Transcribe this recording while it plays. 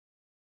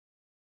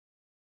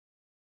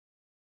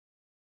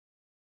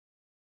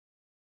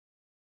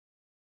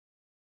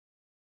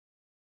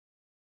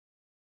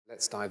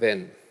Let's dive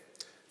in.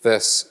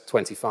 Verse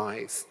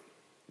 25.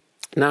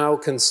 Now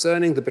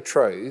concerning the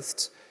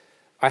betrothed,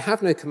 I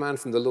have no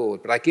command from the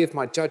Lord, but I give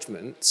my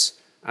judgment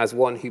as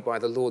one who by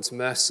the Lord's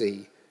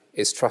mercy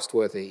is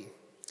trustworthy.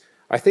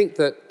 I think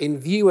that in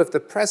view of the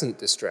present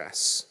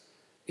distress,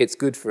 it's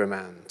good for a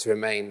man to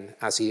remain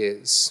as he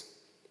is.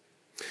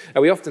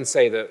 We often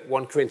say that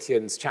 1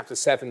 Corinthians chapter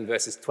 7,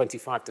 verses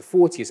 25 to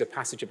 40 is a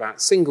passage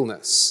about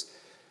singleness.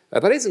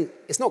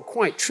 It's not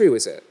quite true,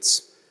 is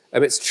it?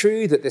 It's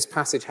true that this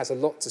passage has a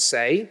lot to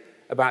say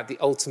about the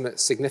ultimate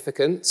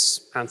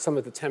significance and some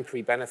of the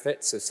temporary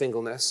benefits of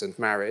singleness and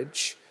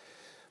marriage.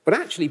 But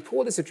actually,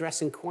 Paul is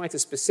addressing quite a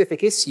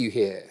specific issue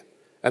here.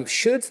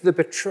 Should the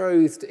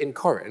betrothed in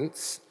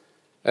Corinth,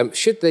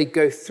 should they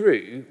go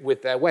through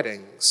with their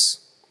weddings?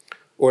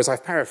 Or as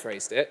I've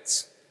paraphrased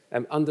it,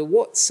 under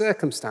what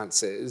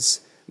circumstances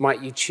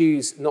might you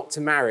choose not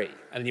to marry?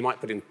 And you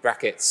might put in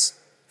brackets,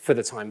 for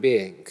the time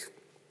being.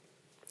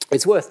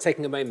 It's worth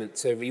taking a moment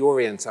to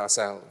reorient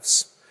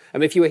ourselves.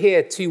 If you were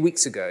here 2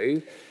 weeks ago,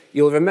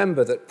 you'll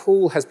remember that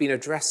Paul has been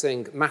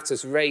addressing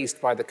matters raised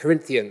by the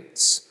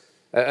Corinthians.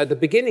 At the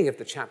beginning of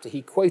the chapter,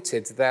 he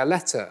quoted their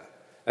letter.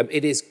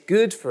 It is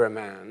good for a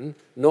man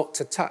not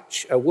to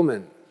touch a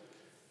woman.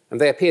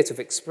 And they appear to have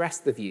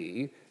expressed the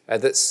view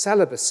that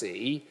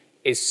celibacy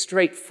is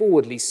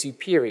straightforwardly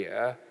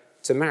superior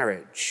to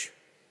marriage.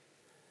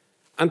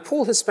 And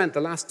Paul has spent the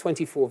last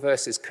 24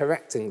 verses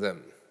correcting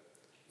them.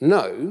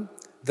 No,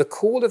 the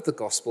call of the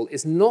gospel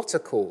is not a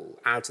call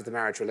out of the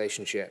marriage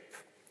relationship.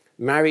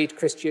 Married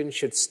Christians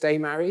should stay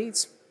married,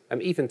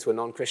 even to a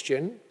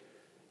non-Christian.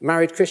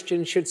 Married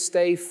Christians should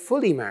stay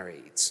fully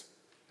married.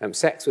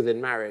 Sex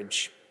within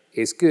marriage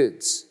is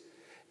good.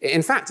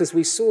 In fact, as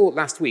we saw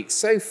last week,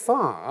 so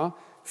far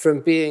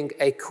from being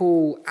a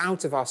call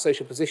out of our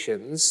social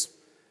positions,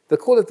 the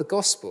call of the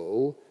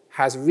gospel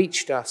has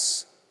reached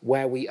us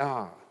where we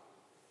are.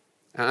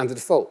 And the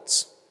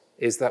default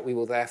is that we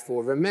will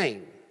therefore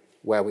remain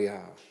where we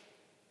are.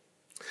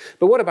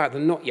 But what about the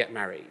not yet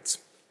married?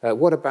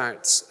 What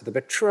about the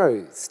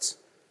betrothed?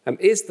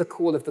 Is the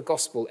call of the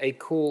gospel a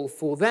call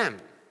for them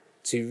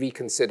to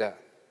reconsider?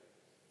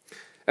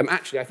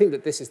 Actually, I think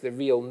that this is the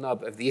real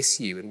nub of the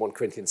issue in 1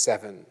 Corinthians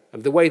 7.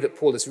 The way that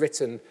Paul has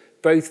written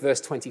both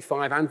verse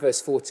 25 and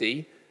verse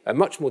 40,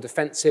 much more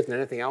defensive than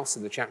anything else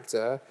in the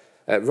chapter,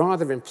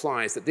 rather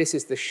implies that this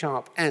is the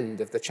sharp end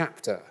of the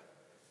chapter.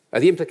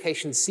 The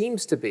implication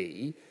seems to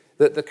be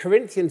that the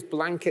Corinthians'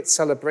 blanket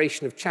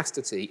celebration of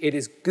chastity, it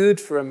is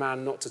good for a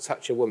man not to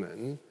touch a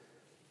woman,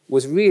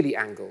 was really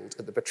angled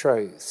at the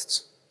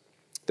betrothed.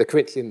 The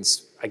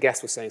Corinthians, I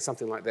guess, were saying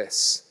something like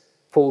this: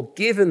 Paul,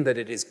 given that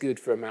it is good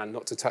for a man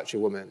not to touch a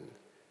woman,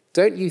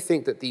 don't you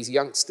think that these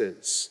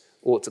youngsters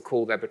ought to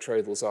call their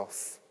betrothals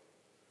off?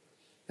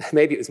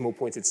 Maybe it was more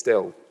pointed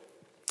still.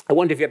 I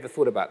wonder if you ever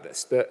thought about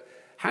this, but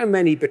how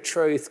many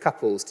betrothed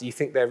couples do you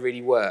think there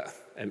really were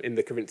in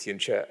the Corinthian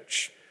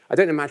church? I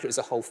don't imagine it was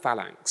a whole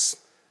phalanx.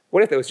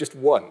 What if there was just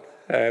one?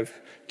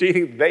 Do you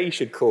think they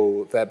should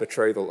call their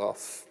betrothal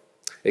off?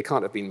 It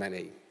can't have been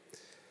many.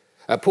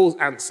 Paul's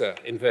answer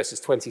in verses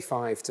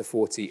 25 to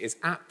 40 is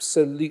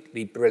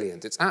absolutely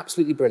brilliant. It's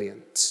absolutely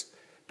brilliant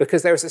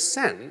because there is a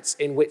sense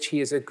in which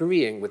he is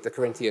agreeing with the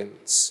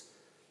Corinthians.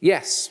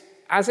 Yes,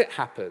 as it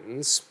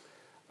happens,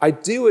 I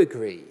do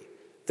agree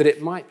that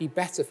it might be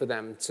better for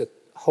them to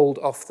hold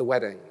off the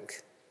wedding.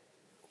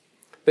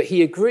 But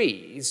he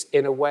agrees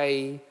in a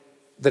way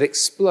that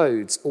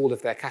explodes all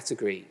of their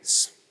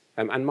categories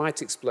and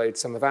might explode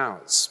some of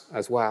ours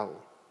as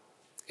well.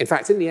 In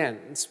fact, in the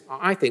end,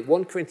 I think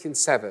 1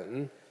 Corinthians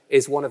 7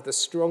 is one of the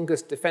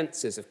strongest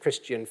defenses of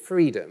Christian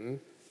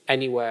freedom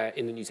anywhere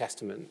in the New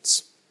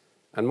Testament.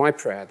 And my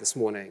prayer this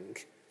morning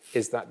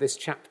is that this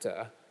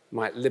chapter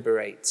might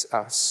liberate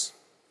us.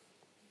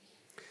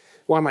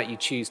 Why might you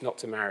choose not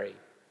to marry?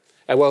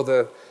 Well,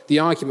 the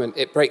argument,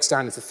 it breaks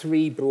down into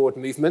three broad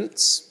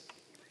movements.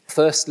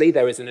 Firstly,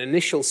 there is an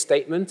initial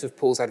statement of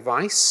Paul's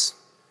advice.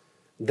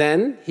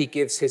 Then he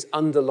gives his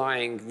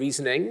underlying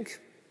reasoning.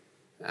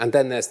 And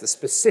then there's the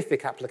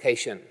specific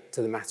application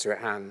to the matter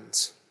at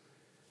hand.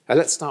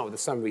 Let's start with the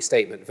summary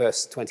statement,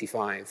 verse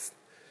 25.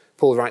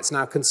 Paul writes,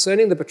 now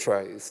concerning the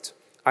betrothed,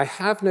 I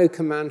have no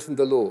command from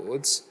the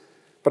Lord,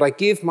 but I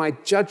give my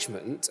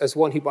judgment as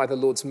one who by the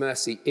Lord's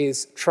mercy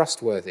is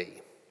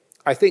trustworthy.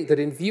 I think that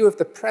in view of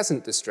the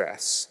present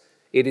distress,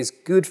 it is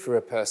good for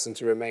a person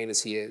to remain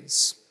as he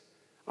is.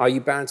 Are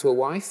you bound to a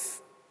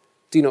wife?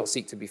 Do not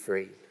seek to be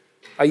free.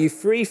 Are you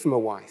free from a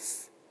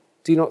wife?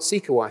 Do not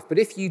seek a wife. But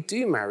if you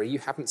do marry, you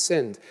haven't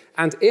sinned.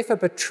 And if a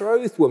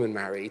betrothed woman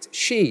married,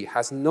 she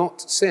has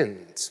not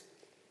sinned.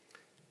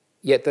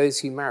 Yet those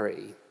who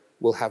marry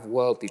will have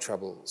worldly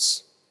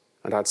troubles,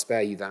 and I'd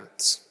spare you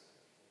that.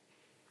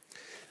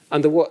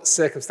 Under what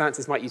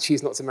circumstances might you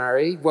choose not to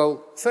marry?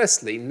 Well,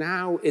 firstly,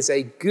 now is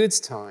a good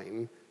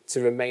time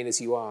to remain as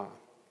you are.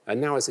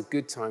 And now is a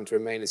good time to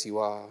remain as you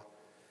are.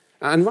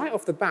 And right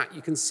off the bat,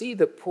 you can see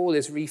that Paul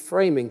is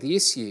reframing the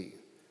issue.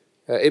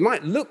 It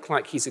might look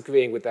like he's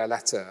agreeing with their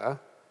letter,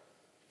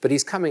 but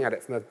he's coming at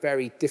it from a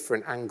very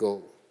different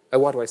angle.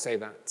 Why do I say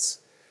that?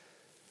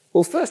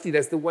 Well, firstly,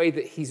 there's the way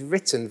that he's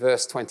written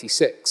verse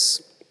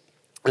 26.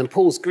 And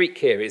Paul's Greek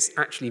here is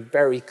actually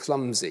very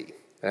clumsy.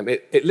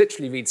 It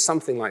literally reads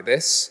something like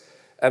this.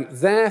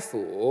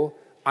 Therefore,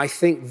 I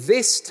think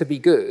this to be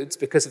good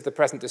because of the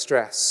present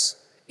distress.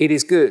 It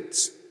is good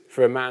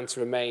for a man to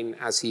remain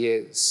as he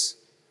is.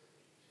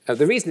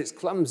 The reason it's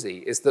clumsy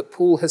is that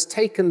Paul has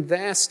taken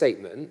their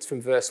statement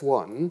from verse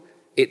 1,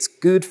 it's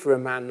good for a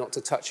man not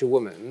to touch a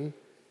woman,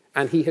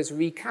 and he has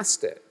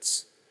recast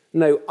it.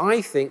 No,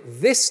 I think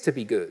this to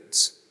be good.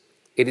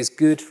 It is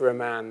good for a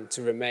man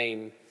to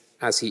remain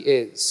as he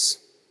is.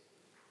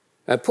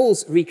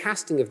 Paul's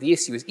recasting of the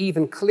issue is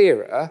even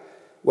clearer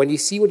when you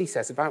see what he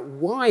says about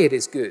why it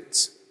is good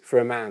for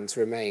a man to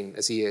remain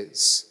as he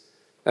is.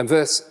 And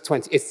verse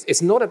 20,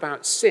 it's not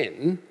about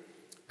sin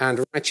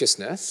and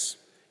righteousness.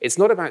 It's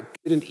not about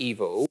good and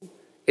evil.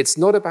 It's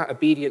not about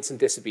obedience and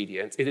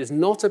disobedience. It is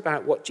not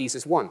about what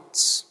Jesus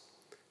wants.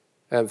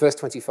 Verse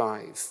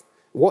 25,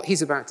 what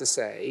he's about to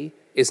say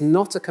is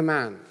not a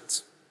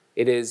command.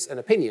 It is an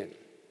opinion.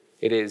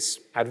 It is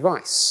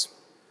advice.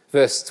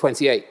 Verse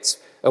 28,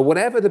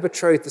 whatever the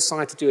betrothed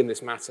decide to do in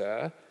this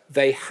matter,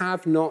 they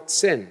have not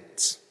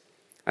sinned.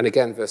 And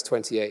again, verse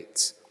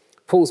 28,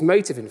 Paul's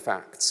motive, in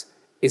fact,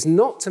 is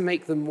not to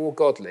make them more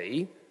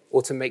godly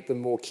or to make them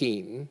more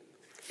keen.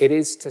 It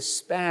is to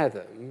spare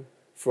them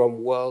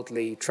from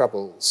worldly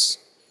troubles.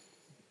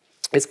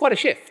 It's quite a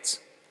shift.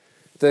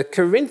 The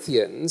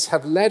Corinthians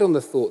have led on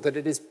the thought that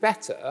it is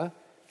better,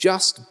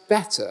 just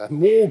better,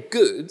 more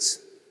good,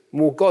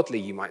 more godly,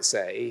 you might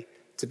say,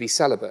 to be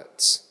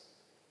celibate.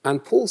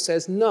 And Paul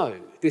says, no,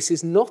 this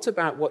is not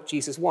about what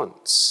Jesus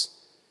wants.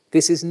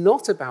 This is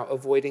not about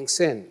avoiding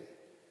sin.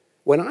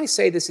 When I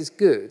say this is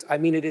good, I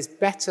mean it is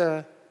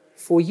better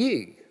for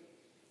you.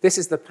 This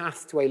is the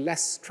path to a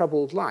less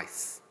troubled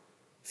life,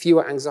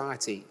 fewer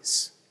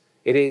anxieties.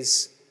 It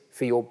is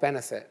for your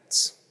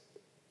benefit.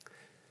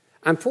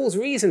 And Paul's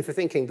reason for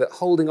thinking that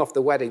holding off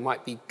the wedding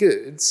might be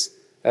good,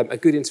 a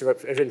good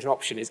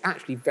interruption, is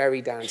actually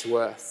very down to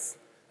earth.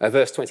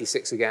 Verse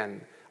 26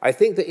 again. I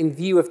think that in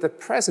view of the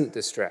present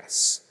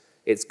distress,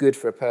 it's good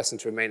for a person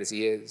to remain as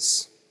he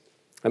is.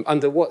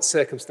 Under what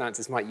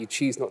circumstances might you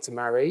choose not to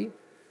marry?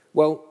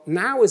 Well,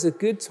 now is a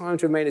good time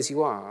to remain as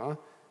you are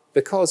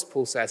because,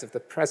 Paul says, of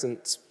the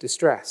present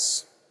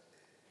distress.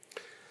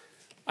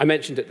 I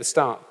mentioned at the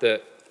start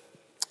that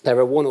there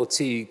are one or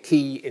two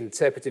key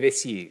interpretive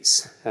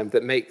issues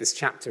that make this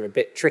chapter a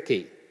bit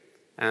tricky,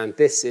 and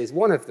this is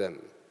one of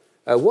them.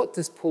 What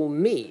does Paul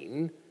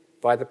mean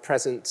by the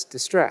present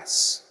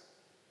distress?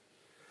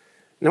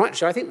 Now,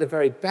 actually, I think the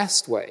very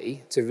best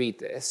way to read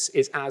this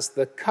is as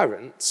the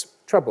current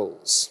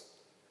troubles,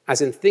 as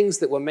in things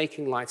that were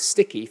making life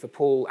sticky for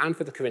Paul and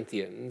for the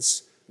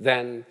Corinthians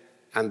then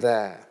and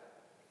there.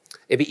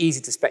 It'd be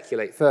easy to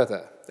speculate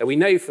further. We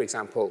know, for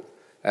example,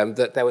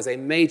 that there was a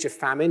major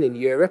famine in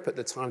Europe at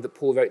the time that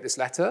Paul wrote this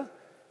letter,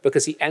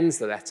 because he ends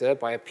the letter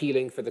by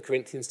appealing for the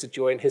Corinthians to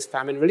join his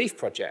famine relief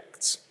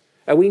project.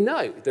 We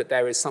know that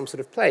there is some sort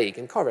of plague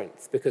in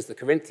Corinth because the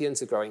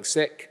Corinthians are growing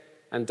sick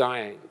and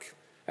dying.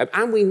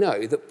 And we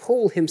know that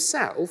Paul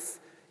himself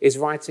is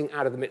writing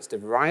out of the midst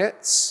of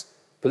riots,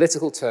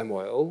 political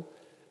turmoil,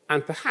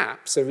 and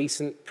perhaps a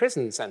recent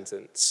prison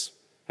sentence.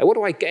 What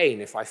do I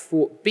gain if I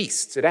fought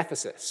beasts at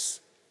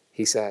Ephesus?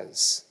 He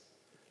says.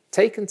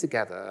 Taken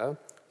together,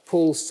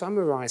 Paul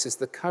summarizes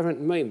the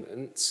current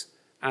moment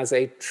as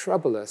a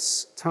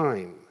troublous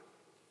time.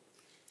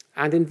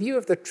 And in view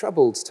of the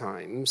troubled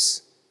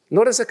times,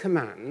 not as a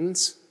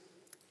command,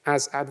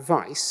 as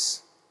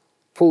advice,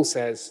 Paul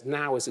says,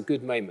 now is a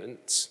good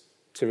moment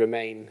to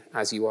remain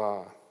as you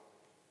are.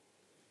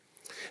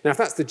 Now, if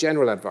that's the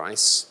general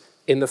advice,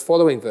 in the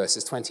following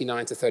verses,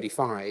 29 to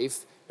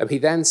 35, he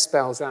then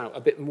spells out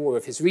a bit more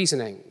of his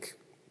reasoning.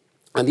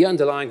 And the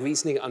underlying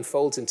reasoning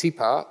unfolds in two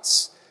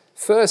parts.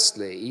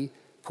 Firstly,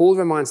 Paul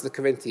reminds the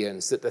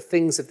Corinthians that the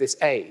things of this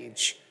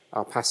age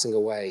are passing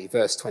away.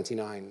 Verse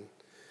 29.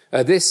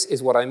 This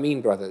is what I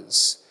mean,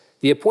 brothers.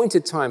 The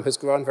appointed time has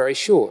grown very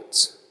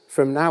short.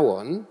 From now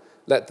on,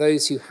 let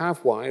those who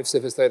have wives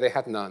live as though they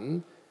had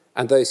none,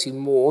 and those who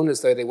mourn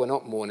as though they were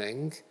not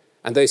mourning,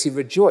 and those who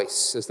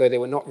rejoice as though they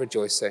were not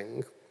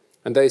rejoicing,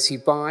 and those who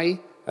buy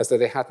as though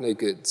they had no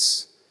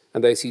goods,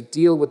 and those who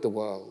deal with the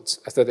world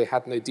as though they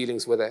had no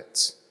dealings with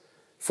it.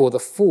 For the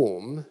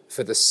form,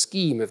 for the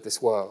scheme of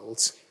this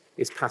world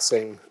is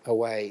passing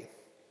away.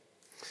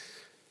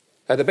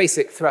 The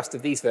basic thrust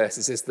of these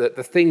verses is that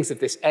the things of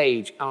this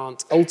age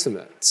aren't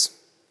ultimate.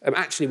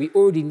 Actually, we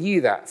already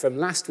knew that from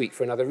last week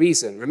for another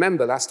reason.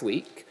 Remember, last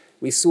week,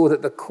 we saw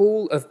that the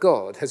call of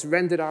God has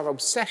rendered our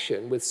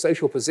obsession with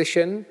social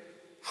position,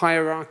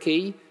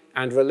 hierarchy,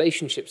 and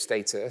relationship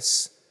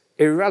status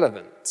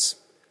irrelevant.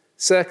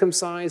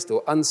 Circumcised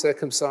or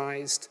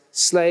uncircumcised,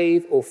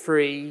 slave or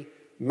free,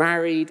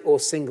 married or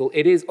single,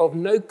 it is of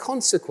no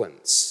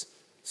consequence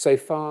so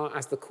far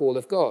as the call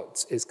of God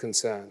is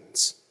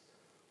concerned.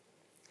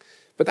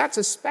 But that's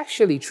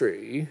especially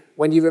true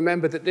when you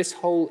remember that this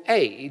whole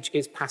age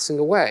is passing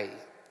away.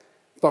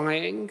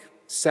 Buying,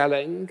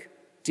 selling,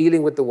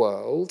 dealing with the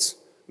world,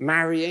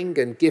 marrying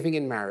and giving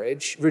in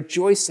marriage,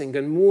 rejoicing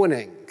and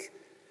mourning,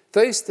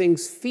 those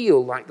things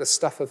feel like the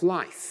stuff of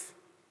life.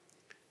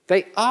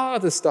 They are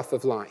the stuff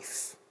of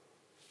life,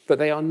 but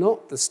they are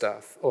not the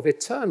stuff of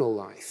eternal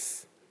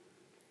life.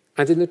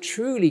 And in the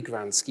truly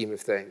grand scheme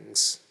of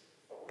things,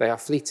 they are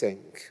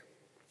fleeting.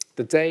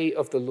 The day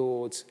of the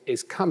Lord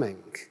is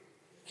coming.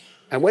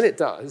 And when it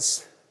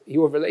does,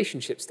 your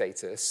relationship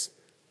status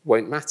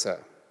won't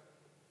matter.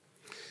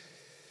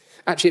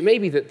 Actually, it may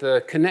be that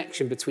the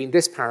connection between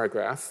this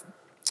paragraph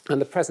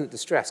and the present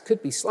distress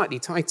could be slightly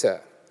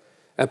tighter.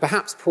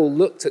 Perhaps Paul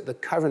looked at the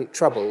current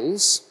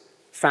troubles,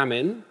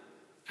 famine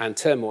and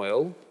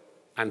turmoil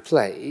and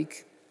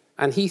plague,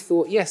 and he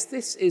thought, yes,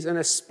 this is an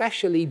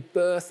especially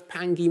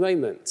birth-pangy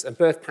moment. And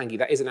birth-pangy,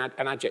 that is an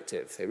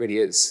adjective, it really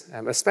is.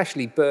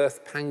 Especially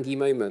birth-pangy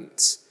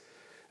moments.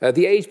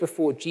 The age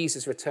before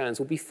Jesus returns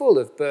will be full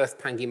of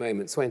birth-pangy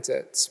moments, won't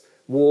it?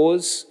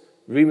 Wars,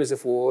 rumours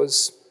of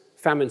wars,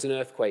 famines and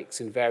earthquakes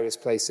in various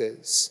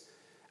places.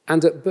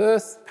 And at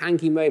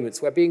birth-pangy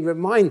moments, we're being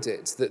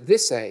reminded that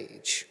this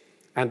age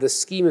and the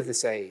scheme of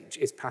this age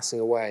is passing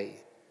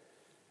away.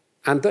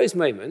 And those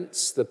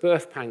moments, the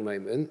birth-pang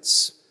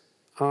moments,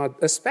 are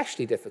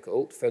especially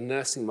difficult for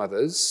nursing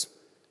mothers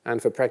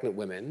and for pregnant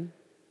women.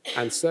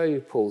 And so,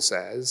 Paul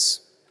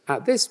says,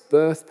 at this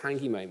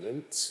birth-pangy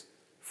moment,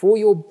 for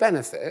your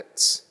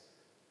benefit,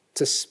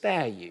 to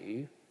spare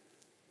you,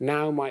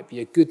 now might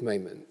be a good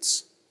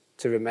moment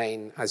to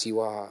remain as you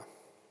are.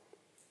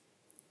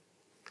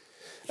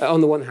 On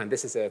the one hand,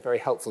 this is a very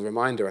helpful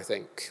reminder, I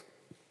think.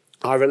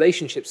 Our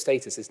relationship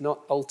status is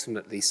not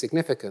ultimately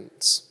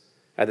significant.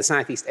 The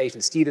Southeast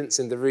Asian students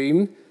in the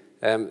room,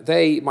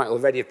 they might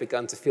already have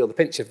begun to feel the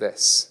pinch of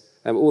this.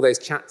 All those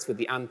chats with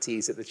the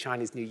aunties at the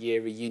Chinese New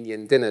Year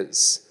reunion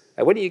dinners.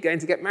 When are you going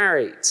to get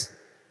married?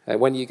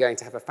 When are you going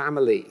to have a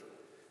family?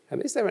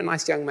 Is there a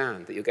nice young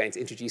man that you're going to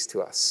introduce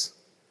to us?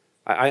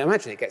 I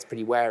imagine it gets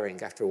pretty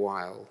wearing after a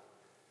while.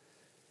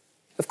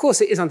 Of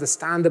course, it is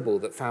understandable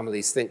that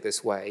families think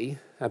this way.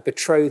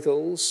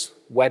 Betrothals,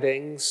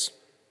 weddings,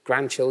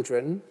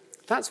 grandchildren,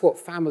 that's what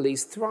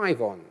families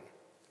thrive on.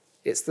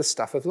 It's the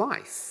stuff of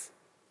life.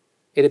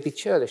 It'd be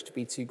churlish to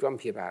be too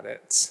grumpy about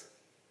it.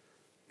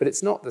 But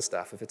it's not the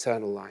stuff of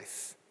eternal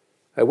life.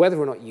 Whether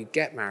or not you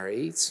get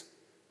married,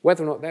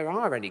 whether or not there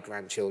are any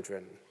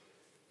grandchildren,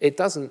 it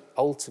doesn't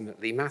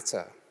ultimately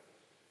matter.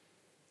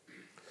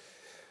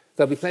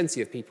 There'll be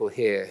plenty of people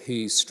here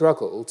who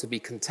struggle to be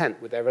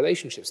content with their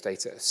relationship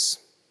status.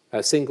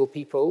 Single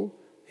people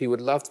who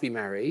would love to be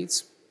married,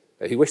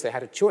 who wish they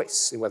had a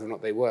choice in whether or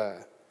not they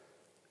were.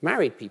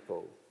 Married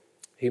people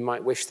who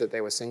might wish that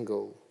they were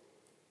single.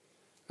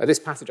 This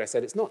passage, I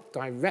said, it's not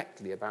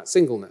directly about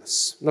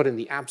singleness, not in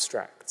the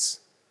abstract.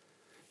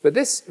 But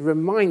this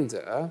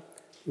reminder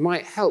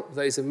might help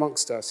those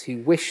amongst us who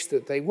wish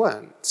that they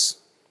weren't.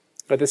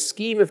 The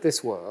scheme of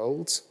this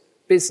world,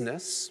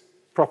 business,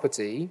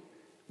 property,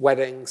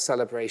 weddings,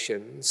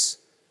 celebrations,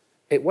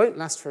 it won't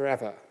last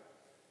forever.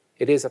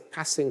 It is a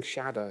passing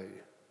shadow.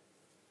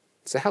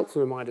 It's a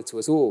helpful reminder to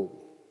us all.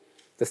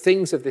 The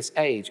things of this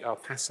age are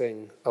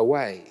passing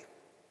away.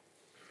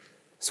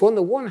 So on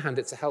the one hand,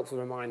 it's a helpful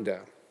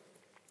reminder.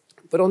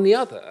 But on the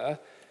other,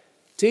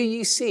 do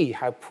you see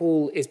how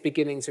Paul is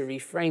beginning to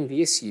reframe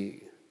the issue?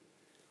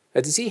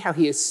 Do you see how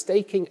he is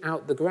staking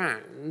out the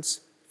ground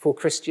for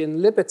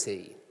Christian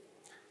liberty?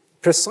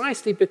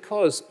 Precisely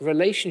because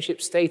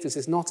relationship status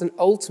is not an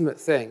ultimate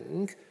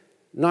thing,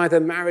 neither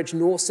marriage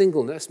nor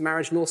singleness,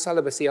 marriage nor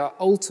celibacy are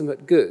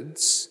ultimate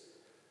goods,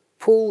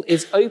 Paul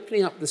is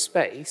opening up the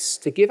space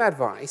to give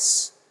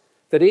advice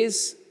that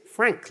is,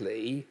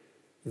 frankly,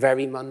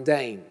 very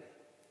mundane.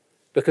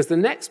 Because the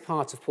next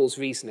part of Paul's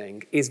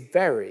reasoning is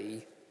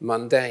very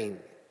mundane.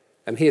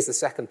 And here's the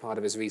second part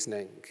of his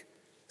reasoning.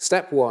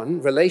 Step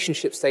one,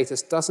 relationship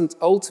status doesn't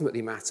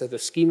ultimately matter. The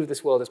scheme of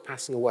this world is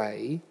passing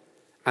away.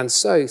 And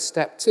so,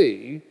 step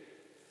two,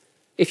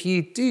 if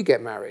you do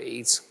get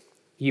married,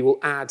 you will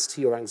add to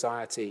your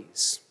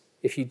anxieties.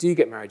 If you do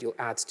get married, you'll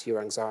add to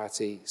your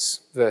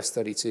anxieties. Verse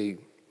 32,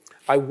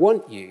 I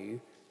want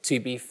you to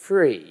be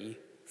free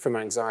from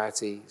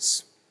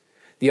anxieties.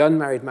 The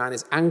unmarried man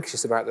is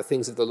anxious about the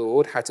things of the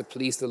Lord, how to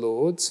please the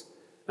Lord,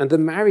 and the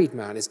married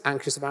man is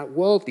anxious about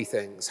worldly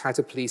things, how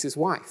to please his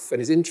wife, and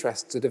his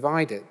interests are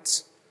divided.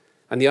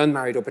 And the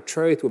unmarried or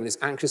betrothed woman is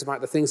anxious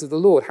about the things of the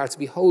Lord, how to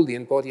be holy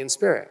in body and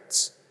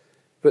spirit.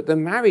 But the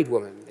married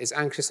woman is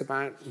anxious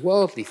about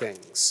worldly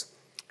things,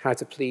 how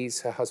to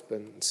please her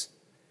husband.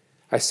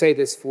 I say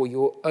this for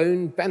your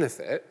own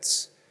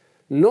benefit,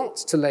 not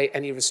to lay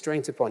any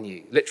restraint upon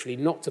you, literally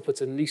not to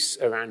put a noose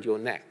around your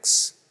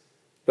necks,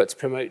 but to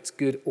promote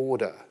good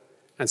order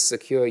and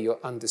secure your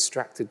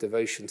undistracted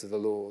devotion to the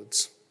Lord.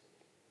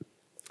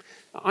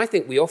 I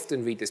think we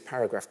often read this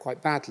paragraph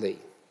quite badly.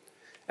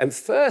 And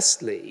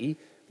firstly,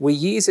 we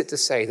use it to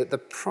say that the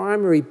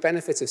primary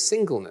benefit of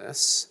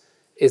singleness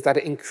is that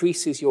it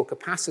increases your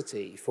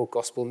capacity for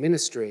gospel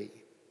ministry.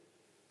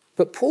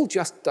 But Paul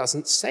just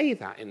doesn't say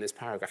that in this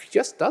paragraph. He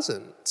just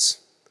doesn't.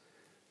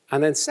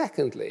 And then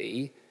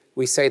secondly,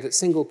 we say that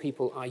single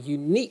people are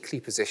uniquely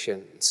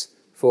positioned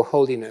for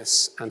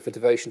holiness and for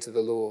devotion to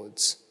the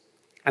Lord.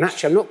 And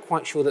actually, I'm not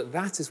quite sure that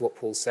that is what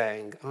Paul's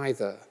saying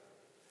either.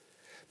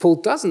 Paul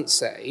doesn't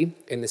say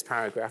in this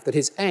paragraph that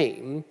his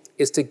aim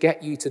is to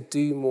get you to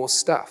do more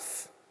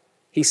stuff.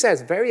 He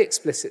says very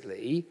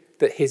explicitly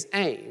that his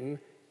aim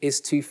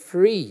is to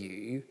free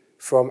you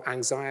from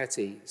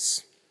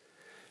anxieties.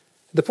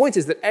 The point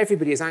is that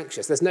everybody is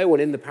anxious. There's no one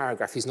in the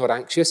paragraph who's not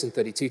anxious in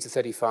 32 to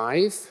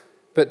 35,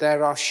 but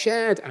there are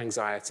shared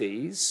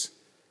anxieties,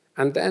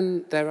 and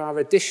then there are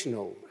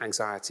additional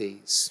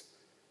anxieties.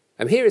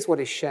 And here is what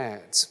is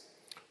shared.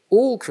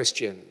 All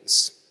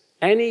Christians,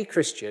 any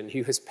Christian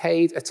who has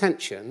paid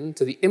attention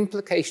to the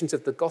implications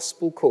of the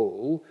gospel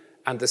call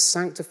and the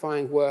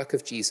sanctifying work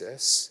of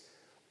Jesus,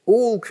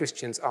 all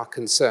Christians are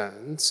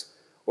concerned,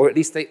 or at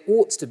least they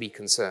ought to be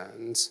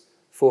concerned,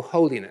 for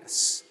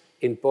holiness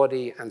in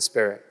body and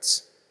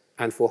spirit,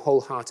 and for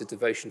wholehearted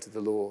devotion to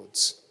the Lord.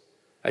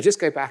 Just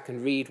go back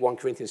and read 1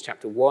 Corinthians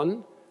chapter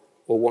 1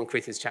 or 1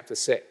 Corinthians chapter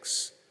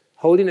 6.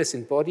 Holiness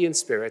in body and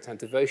spirit and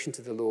devotion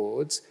to the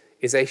Lord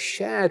is a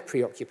shared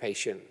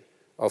preoccupation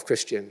of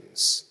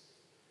Christians.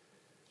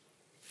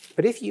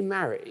 But if you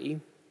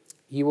marry,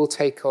 you will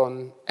take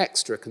on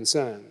extra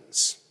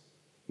concerns,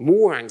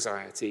 more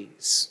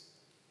anxieties,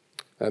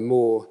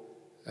 more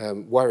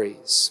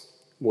worries,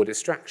 more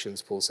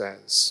distractions, Paul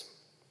says.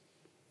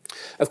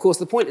 Of course,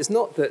 the point is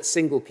not that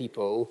single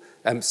people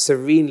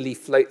serenely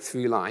float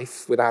through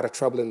life without a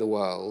trouble in the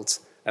world,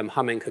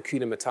 humming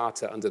Hakuna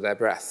Matata under their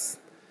breath.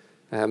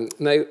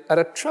 No, at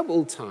a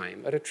troubled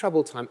time,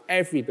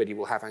 everybody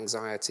will have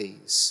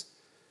anxieties.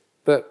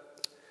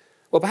 But,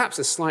 well, perhaps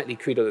a slightly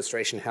crude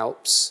illustration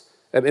helps.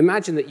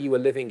 Imagine that you were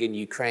living in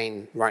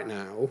Ukraine right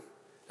now.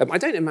 I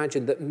don't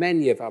imagine that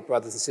many of our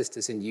brothers and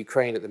sisters in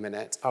Ukraine at the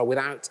minute are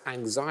without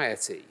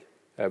anxiety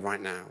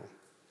right now.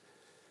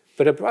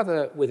 But a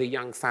brother with a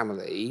young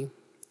family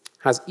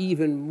has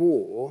even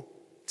more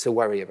to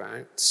worry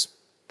about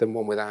than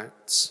one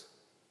without.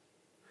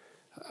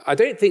 I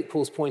don't think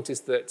Paul's point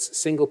is that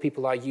single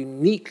people are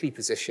uniquely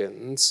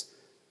positioned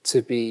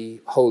to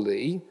be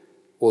holy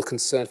or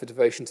concerned for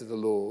devotion to the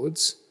Lord.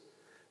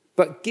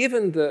 But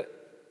given that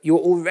you're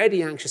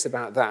already anxious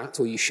about that,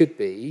 or you should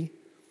be,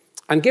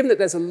 and given that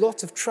there's a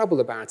lot of trouble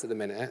about at the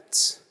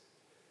minute,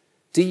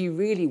 do you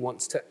really want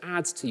to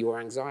add to your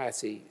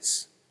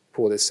anxieties?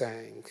 Paul is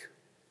saying.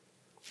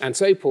 And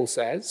so Paul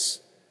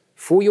says,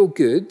 for your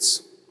good,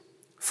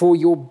 for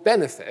your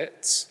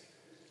benefit,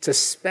 to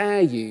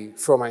spare you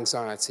from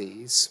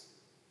anxieties,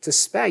 to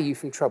spare you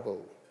from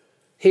trouble,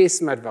 here's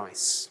some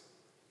advice.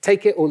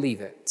 Take it or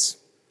leave it.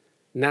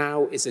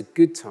 Now is a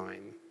good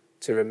time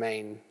to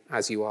remain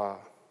as you are.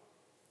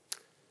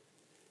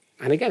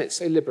 And again, it's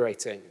so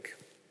liberating.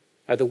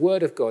 The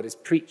word of God is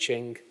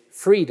preaching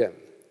freedom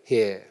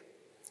here.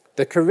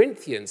 The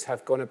Corinthians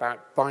have gone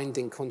about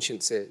binding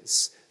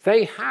consciences.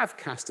 They have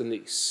cast a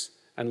noose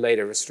and laid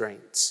a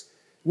restraint.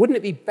 Wouldn't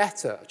it be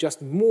better,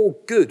 just more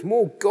good,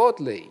 more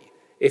godly,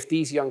 if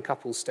these young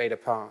couples stayed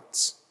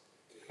apart?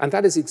 And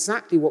that is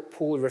exactly what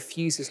Paul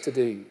refuses to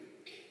do.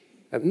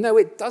 No,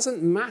 it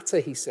doesn't matter,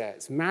 he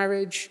says.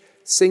 Marriage,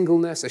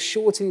 singleness, a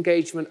short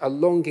engagement, a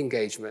long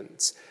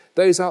engagement.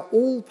 Those are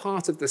all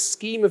part of the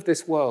scheme of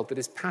this world that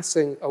is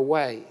passing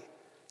away.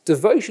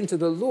 Devotion to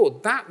the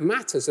Lord, that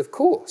matters, of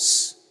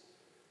course.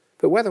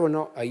 But whether or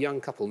not a young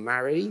couple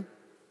marry,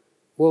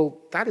 well,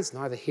 that is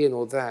neither here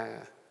nor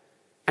there.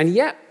 And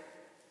yet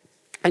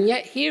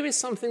here is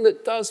something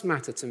that does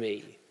matter to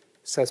me,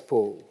 says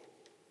Paul.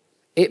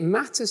 It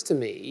matters to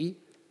me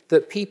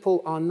that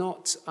people are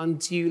not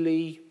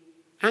unduly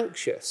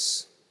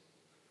anxious.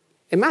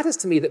 It matters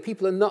to me that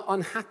people are not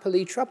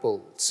unhappily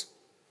troubled.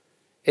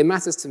 It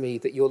matters to me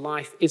that your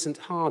life isn't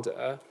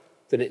harder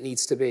than it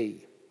needs to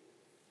be.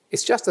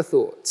 It's just a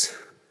thought.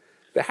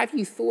 But have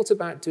you thought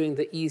about doing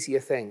the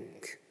easier thing?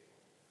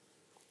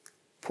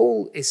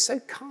 Paul is so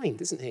kind,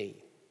 isn't he?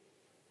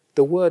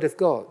 The word of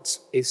God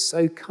is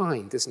so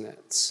kind, isn't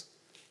it?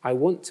 I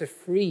want to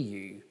free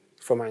you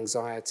from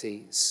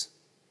anxieties.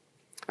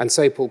 And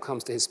so Paul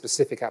comes to his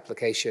specific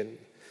application.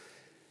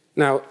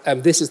 Now,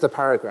 this is the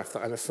paragraph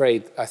that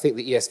I think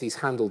the ESV's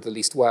handled the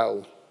least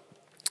well.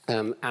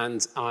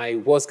 And I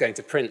was going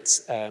to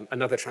print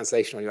another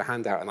translation on your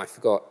handout, and I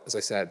forgot, as I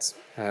said,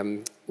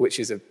 which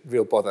is a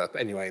real bother.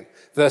 But anyway,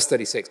 verse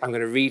 36, I'm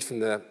going to read from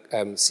the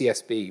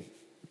CSB.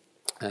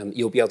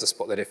 You'll be able to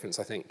spot the difference,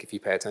 I think, if you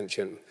pay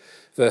attention.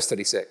 Verse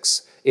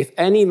 36, if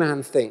any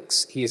man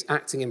thinks he is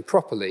acting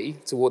improperly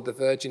toward the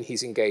virgin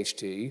he's engaged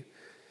to,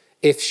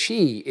 if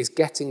she is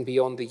getting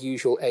beyond the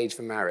usual age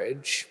for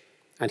marriage,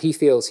 and he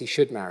feels he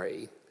should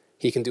marry,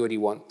 he can do what he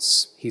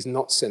wants. He's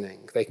not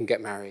sinning. They can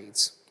get married.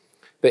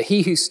 But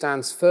he who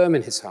stands firm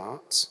in his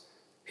heart,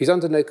 who's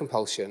under no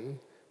compulsion,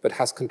 but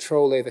has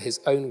control over his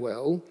own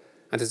will,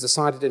 and has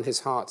decided in his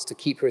heart to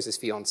keep her as his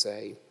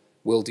fiancée,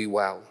 will do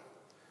well.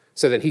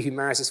 So then he who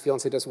marries his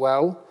fiancée does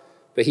well,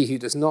 but he who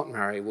does not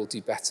marry will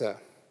do better.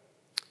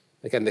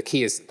 Again, the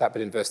key is that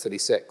bit in verse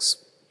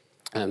 36.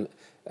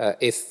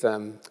 if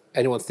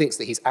anyone thinks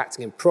that he's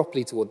acting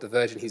improperly toward the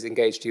virgin he's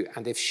engaged to,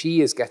 and if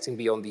she is getting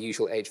beyond the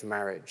usual age for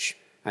marriage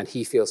and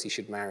he feels he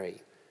should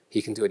marry,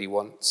 he can do what he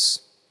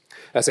wants.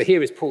 So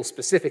here is Paul's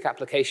specific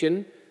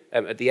application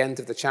at the end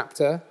of the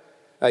chapter.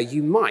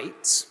 You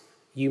might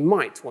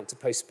want to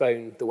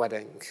postpone the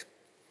wedding.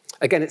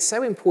 Again, it's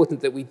so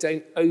important that we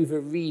don't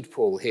overread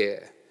Paul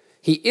here.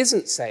 He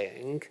isn't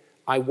saying,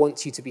 I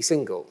want you to be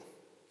single.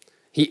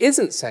 He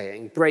isn't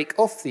saying, break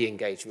off the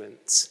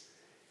engagement.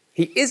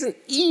 He isn't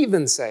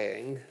even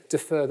saying,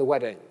 defer the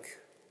wedding.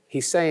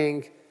 He's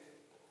saying,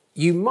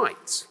 you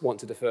might want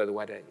to defer the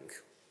wedding.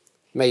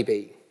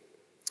 Maybe.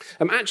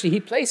 Actually, he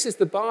places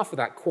the bar for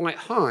that quite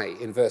high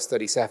in verse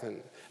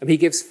 37. He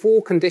gives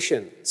 4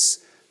 conditions.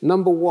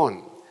 Number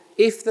 1,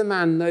 if the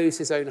man knows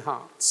his own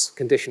heart,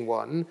 condition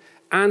 1.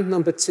 And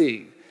number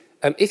 2,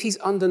 if he's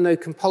under no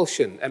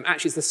compulsion.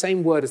 Actually, it's the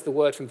same word as the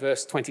word from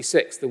verse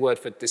 26, the word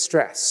for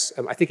distress.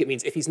 I think it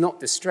means if he's not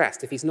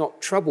distressed, if he's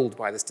not troubled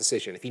by this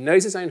decision, if he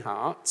knows his own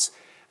heart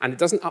and it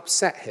doesn't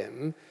upset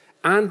him.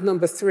 And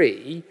number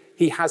 3,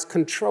 he has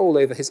control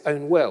over his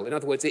own will. In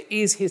other words, it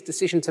is his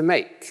decision to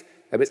make.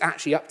 It's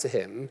actually up to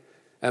him.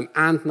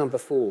 And number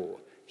 4,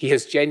 he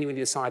has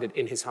genuinely decided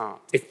in his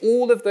heart. If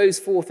all of those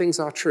 4 things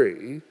are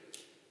true,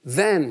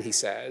 then, he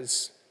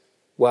says,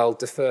 well,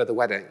 defer the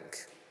wedding.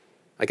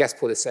 I guess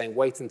Paul is saying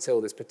wait until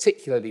this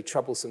particularly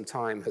troublesome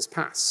time has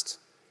passed.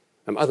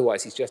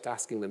 Otherwise, he's just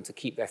asking them to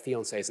keep their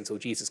fiancés until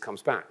Jesus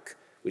comes back,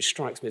 which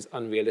strikes me as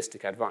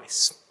unrealistic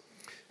advice.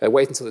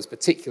 Wait until this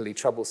particularly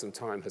troublesome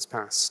time has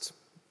passed.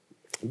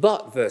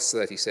 But, verse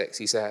 36,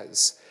 he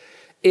says,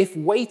 if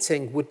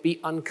waiting would be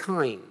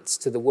unkind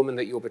to the woman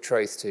that you're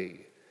betrothed to,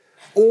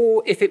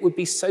 or if it would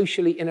be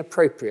socially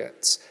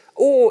inappropriate,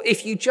 or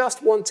if you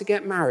just want to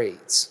get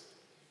married,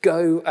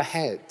 go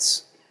ahead.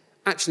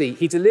 Actually,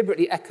 he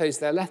deliberately echoes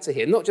their letter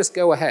here. Not just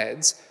go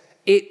ahead,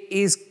 it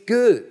is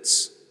good.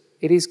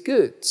 It is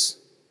good.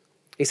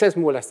 He says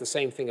more or less the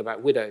same thing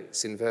about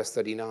widows in verse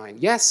 39.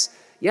 Yes,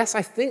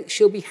 I think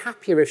she'll be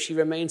happier if she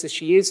remains as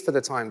she is for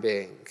the time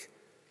being.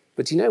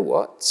 But do you know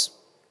what?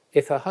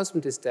 If her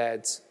husband is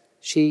dead,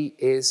 she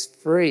is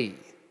free.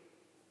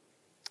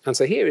 And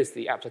so here is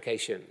the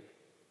application.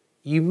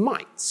 You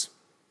might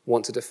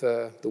want to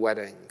defer the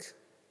wedding.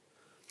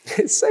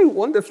 It's so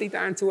wonderfully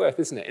down to earth,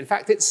 isn't it? In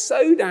fact, it's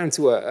so down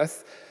to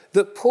earth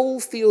that Paul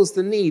feels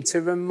the need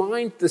to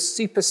remind the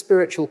super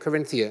spiritual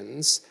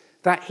Corinthians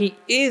that he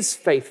is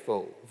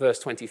faithful, verse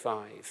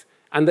 25,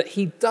 and that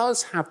he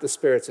does have the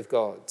Spirit of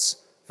God,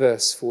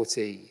 verse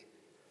 40.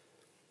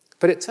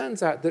 But it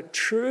turns out that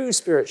true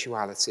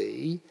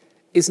spirituality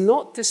is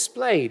not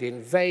displayed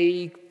in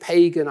vague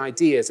pagan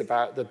ideas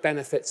about the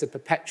benefits of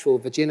perpetual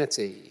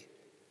virginity.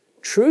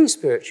 True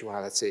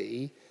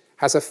spirituality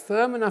has a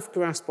firm enough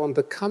grasp on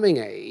the coming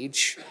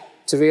age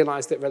to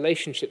realize that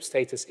relationship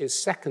status is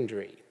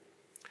secondary.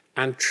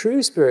 And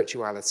true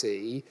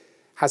spirituality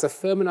has a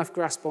firm enough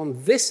grasp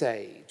on this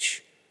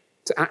age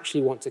to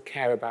actually want to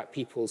care about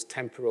people's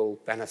temporal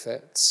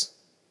benefits.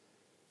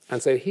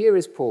 And so here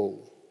is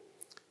Paul.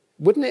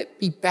 Wouldn't it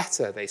be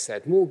better, they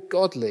said, more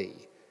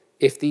godly,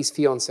 if these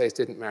fiancés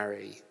didn't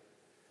marry?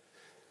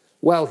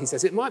 Well, he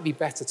says, it might be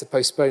better to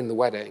postpone the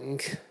wedding.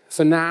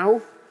 For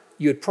now,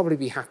 you'd probably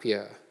be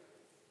happier.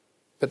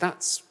 But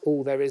that's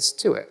all there is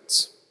to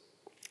it.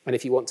 And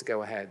if you want to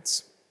go ahead,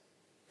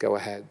 go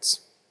ahead.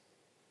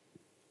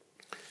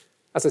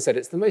 As I said,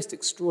 it's the most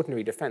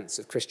extraordinary defense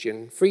of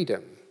Christian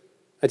freedom.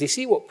 And you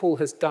see what Paul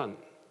has done?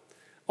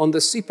 On the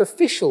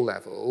superficial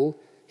level,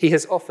 he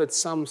has offered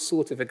some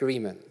sort of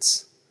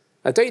agreement.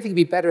 I don't think it'd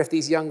be better if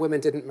these young women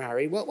didn't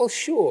marry. Well,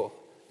 sure,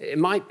 it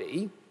might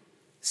be.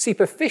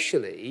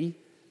 Superficially,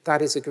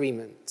 that is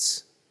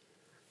agreement.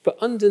 But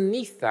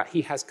underneath that,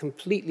 he has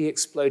completely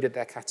exploded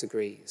their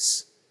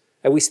categories.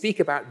 And we speak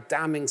about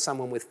damning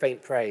someone with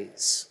faint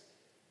praise.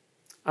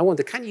 I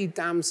wonder, can you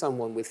damn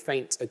someone with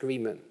faint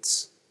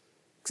agreement?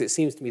 Because it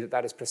seems to me that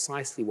that is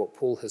precisely what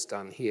Paul has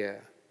done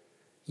here.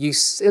 You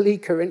silly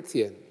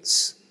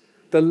Corinthians,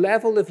 the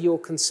level of your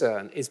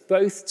concern is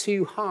both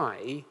too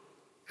high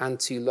and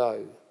too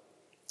low.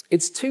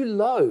 It's too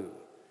low.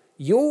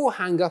 You're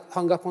hung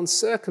up on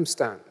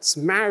circumstance,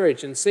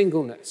 marriage and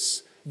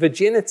singleness,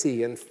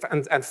 virginity and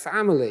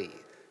family,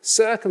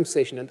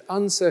 circumcision and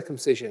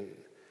uncircumcision,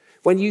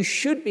 when you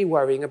should be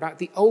worrying about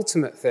the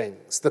ultimate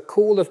things, the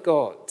call of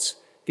God,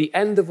 the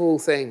end of all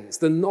things,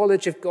 the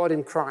knowledge of God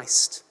in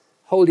Christ,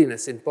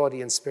 holiness in body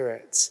and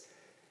spirit.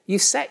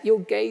 You've set your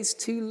gaze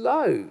too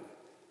low.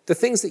 The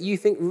things that you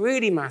think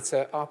really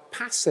matter are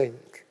passing,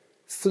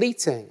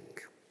 fleeting.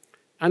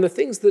 And the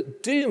things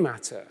that do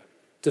matter,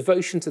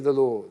 devotion to the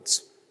Lord,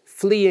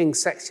 fleeing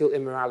sexual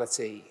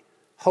immorality,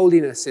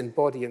 holiness in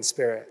body and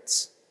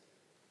spirit,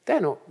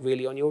 they're not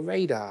really on your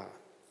radar.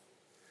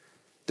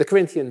 The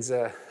Corinthians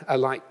are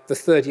like the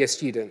third-year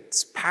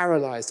students,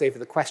 paralyzed over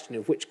the question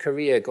of which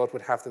career God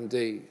would have them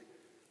do,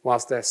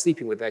 whilst they're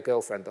sleeping with their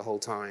girlfriend the whole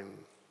time.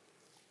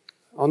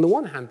 On the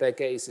one hand, their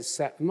gaze is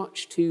set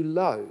much too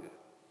low,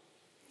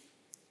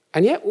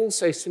 and yet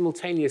also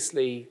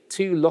simultaneously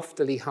too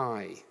loftily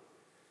high.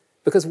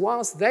 Because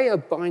whilst they are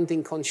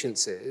binding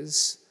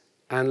consciences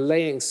and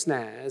laying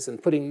snares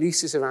and putting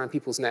nooses around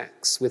people's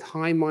necks with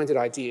high-minded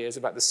ideas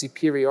about the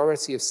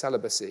superiority of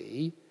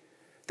celibacy,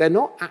 they're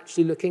not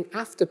actually looking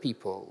after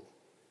people.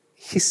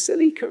 You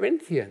silly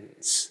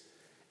Corinthians.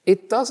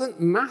 It doesn't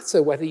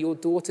matter whether your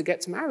daughter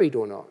gets married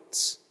or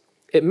not.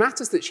 It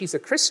matters that she's a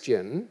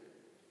Christian,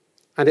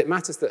 and it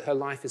matters that her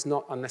life is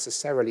not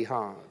unnecessarily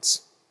hard.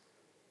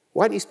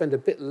 Why don't you spend a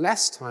bit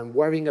less time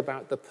worrying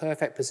about the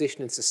perfect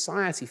position in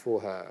society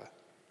for her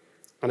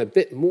and a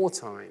bit more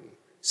time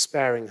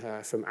sparing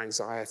her from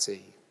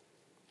anxiety?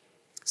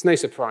 It's no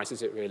surprise,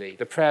 is it really?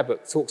 The prayer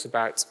book talks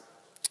about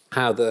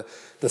how the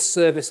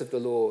service of the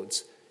Lord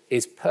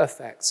is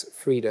perfect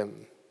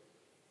freedom.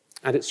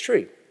 And it's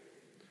true.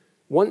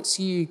 Once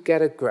you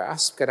get a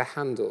grasp, get a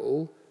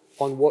handle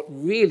on what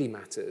really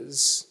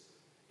matters,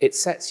 it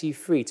sets you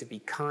free to be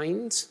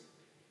kind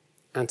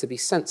and to be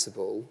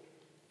sensible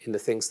in the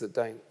things that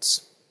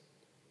don't.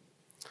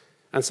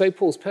 And so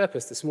Paul's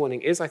purpose this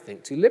morning is, I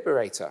think, to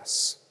liberate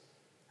us.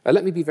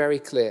 Let me be very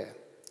clear.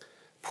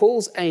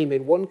 Paul's aim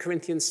in 1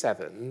 Corinthians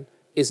 7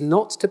 is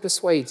not to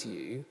persuade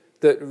you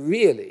that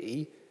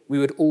really we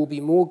would all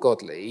be more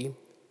godly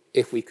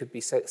if we could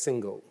be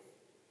single.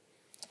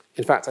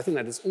 In fact, I think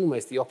that is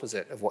almost the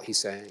opposite of what he's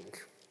saying.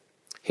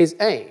 His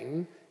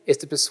aim is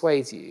to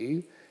persuade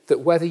you that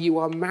whether you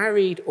are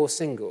married or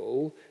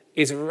single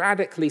is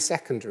radically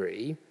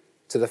secondary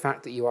to the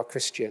fact that you are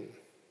Christian.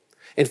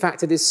 In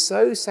fact, it is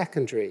so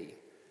secondary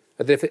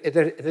that if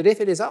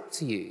it is up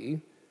to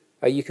you,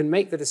 you can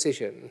make the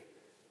decision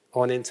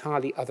on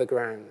entirely other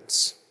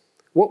grounds.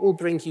 What will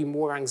bring you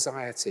more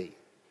anxiety?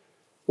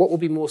 What will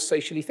be more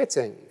socially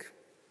fitting?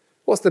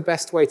 What's the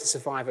best way to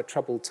survive a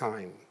troubled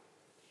time?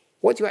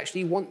 What do you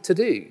actually want to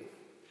do?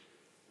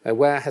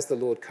 Where has the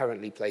Lord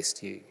currently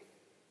placed you?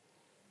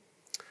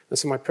 And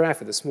so my prayer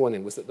for this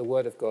morning was that the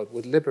Word of God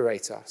would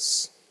liberate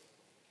us.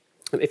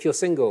 And if you're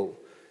single,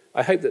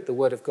 I hope that the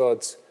Word of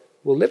God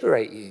will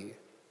liberate you.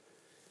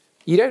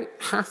 You don't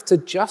have to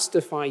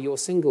justify your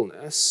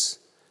singleness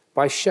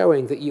by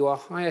showing that you are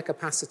higher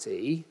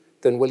capacity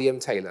than William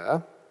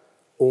Taylor,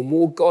 or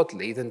more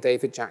godly than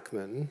David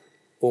Jackman,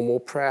 or more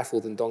prayerful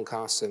than Don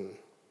Carson.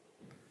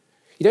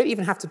 You don't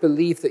even have to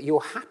believe that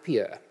you're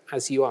happier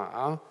as you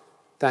are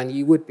than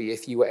you would be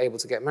if you were able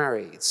to get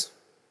married.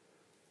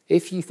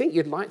 If you think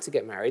you'd like to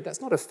get married,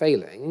 that's not a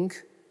failing.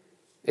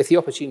 If the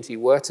opportunity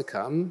were to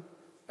come,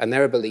 and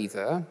they're a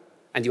believer,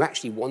 and you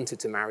actually wanted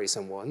to marry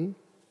someone,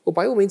 well,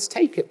 by all means,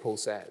 take it, Paul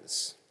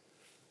says.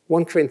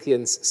 1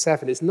 Corinthians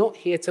 7 is not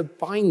here to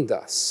bind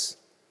us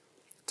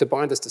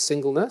to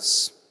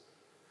singleness,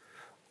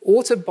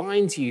 or to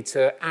bind you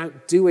to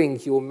outdoing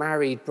your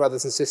married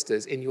brothers and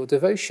sisters in your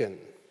devotion.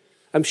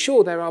 I'm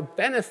sure there are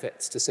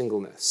benefits to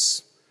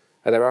singleness,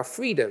 and there are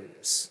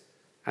freedoms,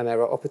 and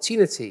there are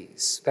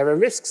opportunities. There are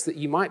risks that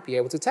you might be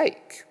able to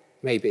take,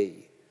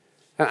 maybe.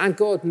 And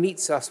God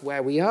meets us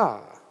where we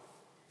are.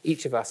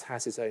 Each of us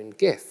has his own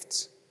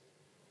gift.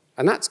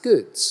 And that's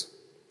good.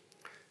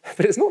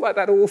 But it's not like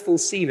that awful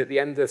scene at the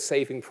end of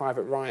Saving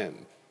Private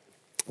Ryan,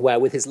 where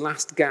with his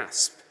last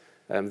gasp,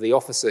 the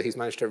officer who's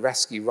managed to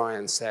rescue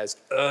Ryan says,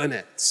 "Earn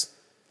it,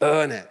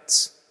 earn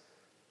it."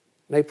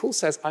 No, Paul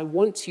says, I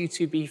want you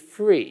to be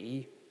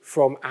free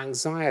from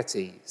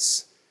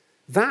anxieties.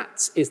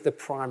 That is the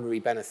primary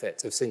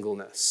benefit of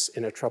singleness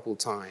in a troubled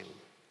time.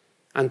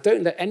 And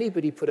don't let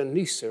anybody put a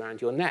noose around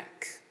your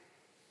neck.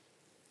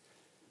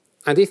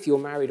 And if you're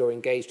married or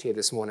engaged here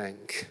this morning,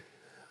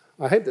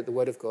 I hope that the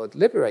Word of God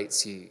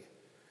liberates you.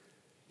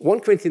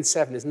 1 Corinthians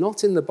 7 is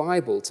not in the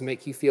Bible to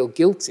make you feel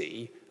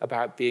guilty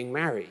about being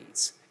married.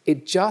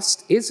 It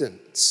just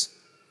isn't.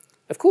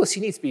 Of course,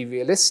 you need to be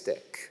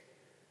realistic.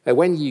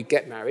 When you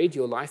get married,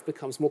 your life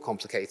becomes more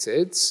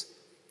complicated,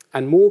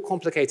 and more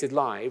complicated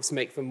lives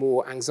make for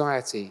more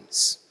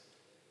anxieties.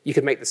 You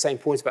could make the same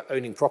point about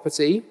owning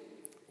property,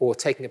 or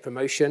taking a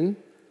promotion,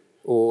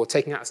 or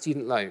taking out a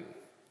student loan.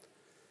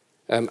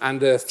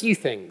 And a few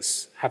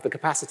things have the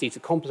capacity to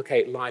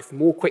complicate life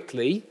more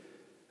quickly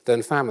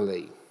than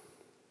family.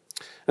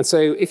 And so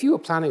if you were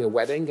planning a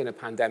wedding in a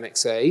pandemic,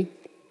 say,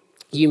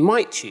 you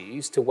might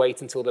choose to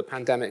wait until the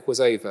pandemic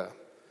was over.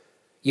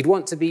 You'd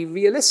want to be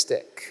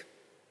realistic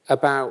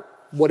about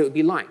what it would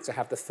be like to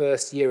have the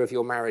first year of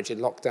your marriage in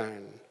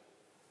lockdown.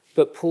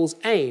 But Paul's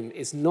aim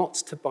is not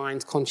to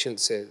bind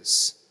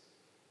consciences.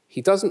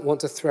 He doesn't want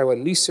to throw a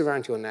noose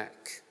around your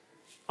neck.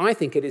 I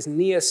think it is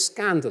near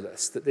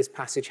scandalous that this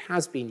passage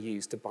has been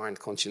used to bind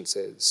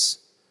consciences.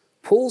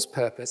 Paul's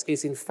purpose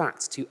is, in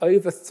fact, to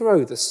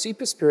overthrow the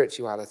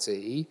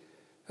super-spirituality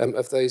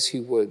of those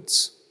who would.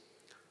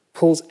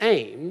 Paul's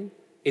aim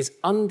is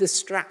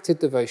undistracted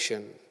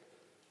devotion.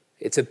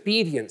 It's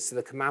obedience to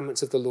the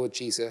commandments of the Lord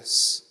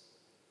Jesus.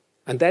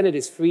 And then it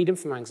is freedom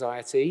from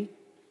anxiety.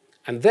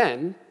 And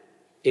then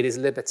it is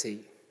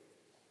liberty.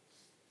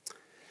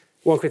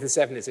 1 Corinthians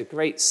 7 is a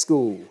great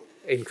school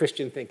in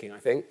Christian thinking, I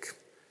think,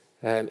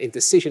 in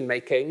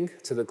decision-making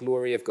to the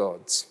glory of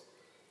God.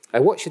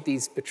 What should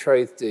these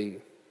betrothed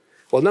do?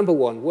 Well, number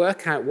one,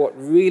 work out what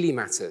really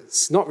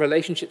matters. Not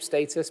relationship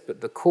status,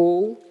 but the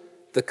call,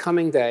 the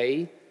coming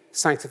day,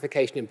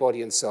 sanctification in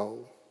body and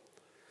soul.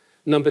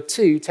 Number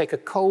two, take a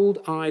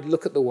cold-eyed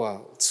look at the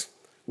world.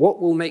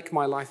 What will make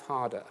my life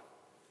harder?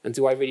 And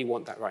do I really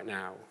want that right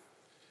now?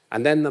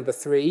 And then number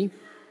three,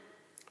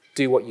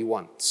 do what you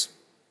want.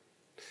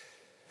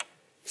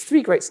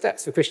 Three great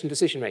steps for Christian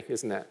decision-making,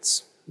 isn't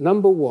it?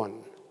 Number one,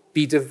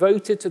 be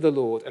devoted to the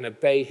Lord and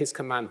obey his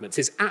commandments,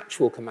 his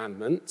actual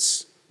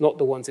commandments, not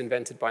the ones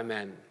invented by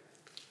men.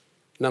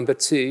 Number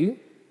two,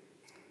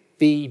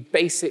 be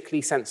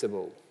basically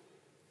sensible.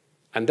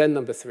 And then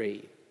number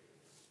three,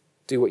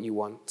 do what you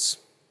want.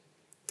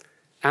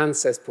 And,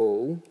 says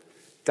Paul,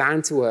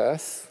 down to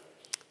earth,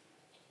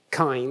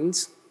 kind,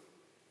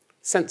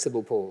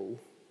 sensible Paul,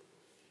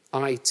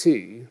 I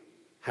too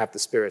have the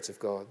Spirit of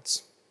God.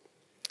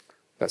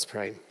 Let's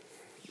pray.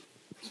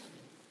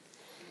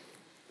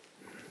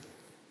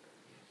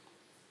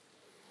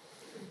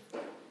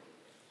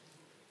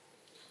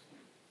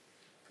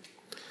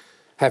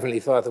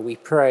 Heavenly Father, we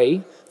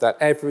pray that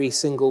every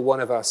single one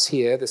of us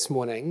here this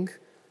morning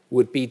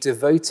would be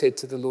devoted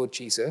to the Lord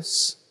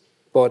Jesus,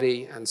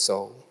 body and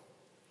soul.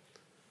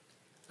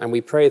 And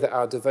we pray that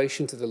our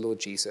devotion to the Lord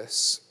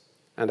Jesus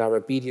and our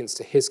obedience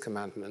to his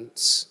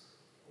commandments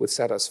would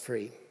set us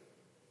free.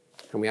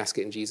 And we ask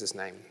it in Jesus'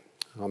 name.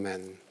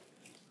 Amen.